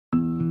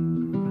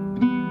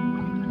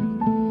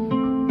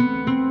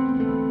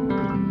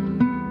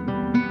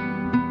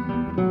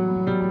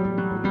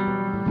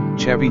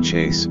Chevy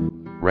Chase,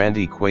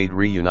 Randy Quaid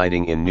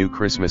reuniting in new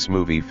Christmas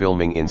movie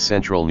filming in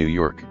central New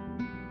York.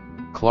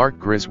 Clark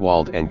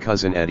Griswold and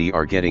Cousin Eddie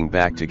are getting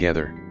back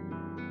together.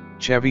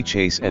 Chevy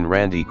Chase and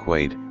Randy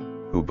Quaid,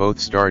 who both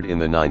starred in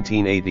the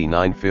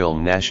 1989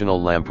 film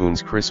National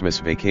Lampoon's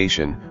Christmas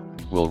Vacation,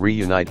 will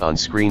reunite on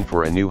screen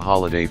for a new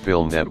holiday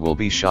film that will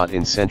be shot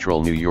in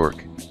central New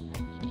York.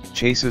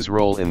 Chase's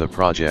role in the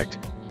project,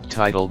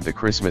 titled The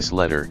Christmas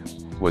Letter,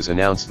 was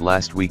announced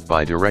last week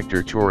by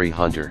director Tory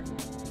Hunter.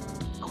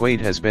 Quaid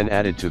has been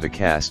added to the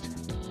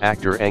cast,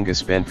 actor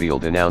Angus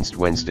Benfield announced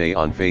Wednesday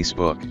on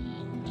Facebook.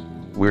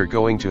 "We're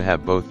going to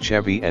have both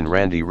Chevy and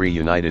Randy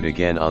reunited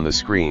again on the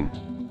screen,"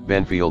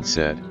 Benfield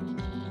said.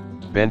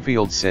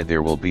 Benfield said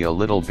there will be a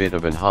little bit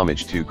of an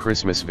homage to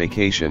Christmas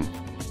Vacation,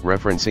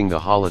 referencing the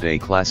holiday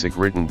classic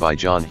written by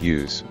John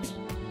Hughes.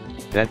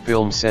 That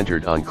film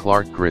centered on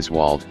Clark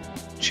Griswold,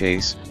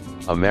 Chase,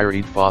 a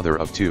married father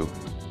of two,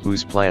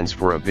 whose plans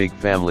for a big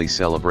family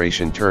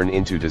celebration turn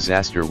into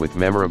disaster with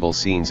memorable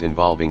scenes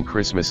involving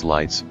Christmas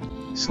lights,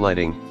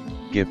 sledding,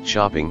 gift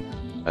shopping,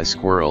 a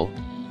squirrel,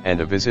 and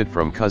a visit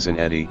from Cousin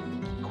Eddie,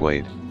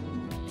 Quaid.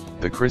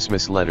 The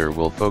Christmas Letter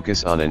will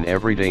focus on an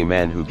everyday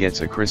man who gets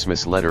a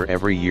Christmas letter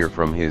every year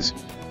from his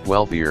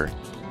wealthier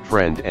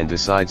friend and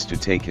decides to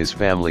take his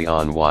family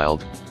on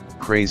wild,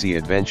 crazy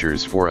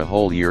adventures for a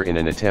whole year in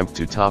an attempt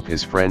to top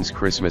his friend's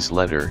Christmas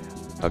letter,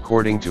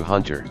 according to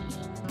Hunter.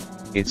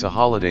 "It's a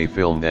holiday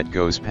film that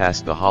goes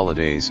past the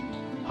holidays,"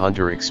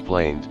 Hunter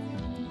explained.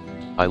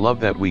 "I love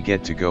that we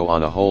get to go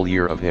on a whole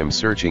year of him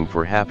searching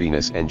for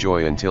happiness and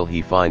joy until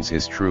he finds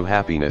his true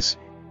happiness,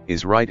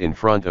 is right in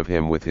front of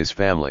him with his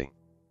family."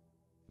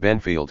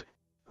 Benfield,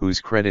 whose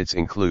credits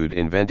include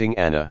Inventing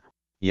Anna,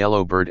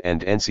 Yellowbird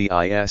and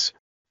NCIS,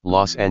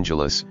 Los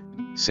Angeles,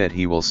 said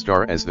he will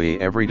star as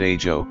the Everyday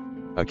Joe,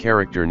 a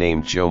character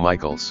named Joe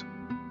Michaels.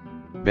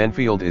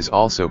 Benfield is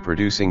also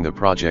producing the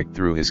project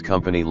through his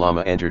company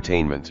Llama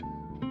Entertainment.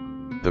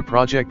 The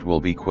project will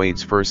be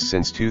Quaid's first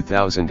since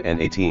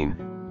 2018,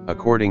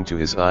 according to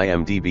his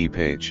IMDb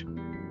page.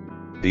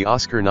 The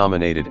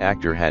Oscar-nominated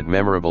actor had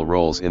memorable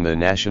roles in the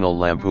National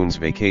Lampoon's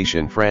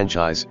Vacation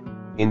franchise,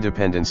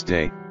 Independence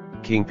Day,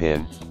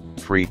 Kingpin,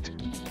 Freaked,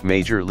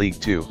 Major League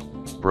 2,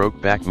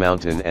 Brokeback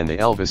Mountain and the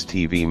Elvis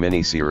TV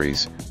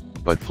miniseries,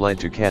 but fled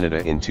to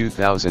Canada in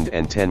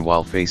 2010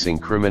 while facing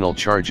criminal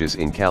charges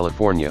in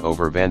California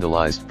over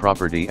vandalized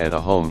property at a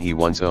home he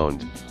once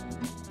owned.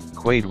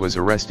 Quaid was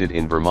arrested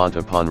in Vermont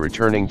upon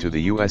returning to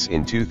the U.S.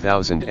 in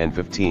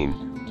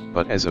 2015,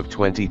 but as of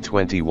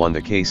 2021 the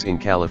case in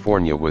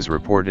California was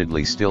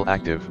reportedly still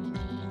active.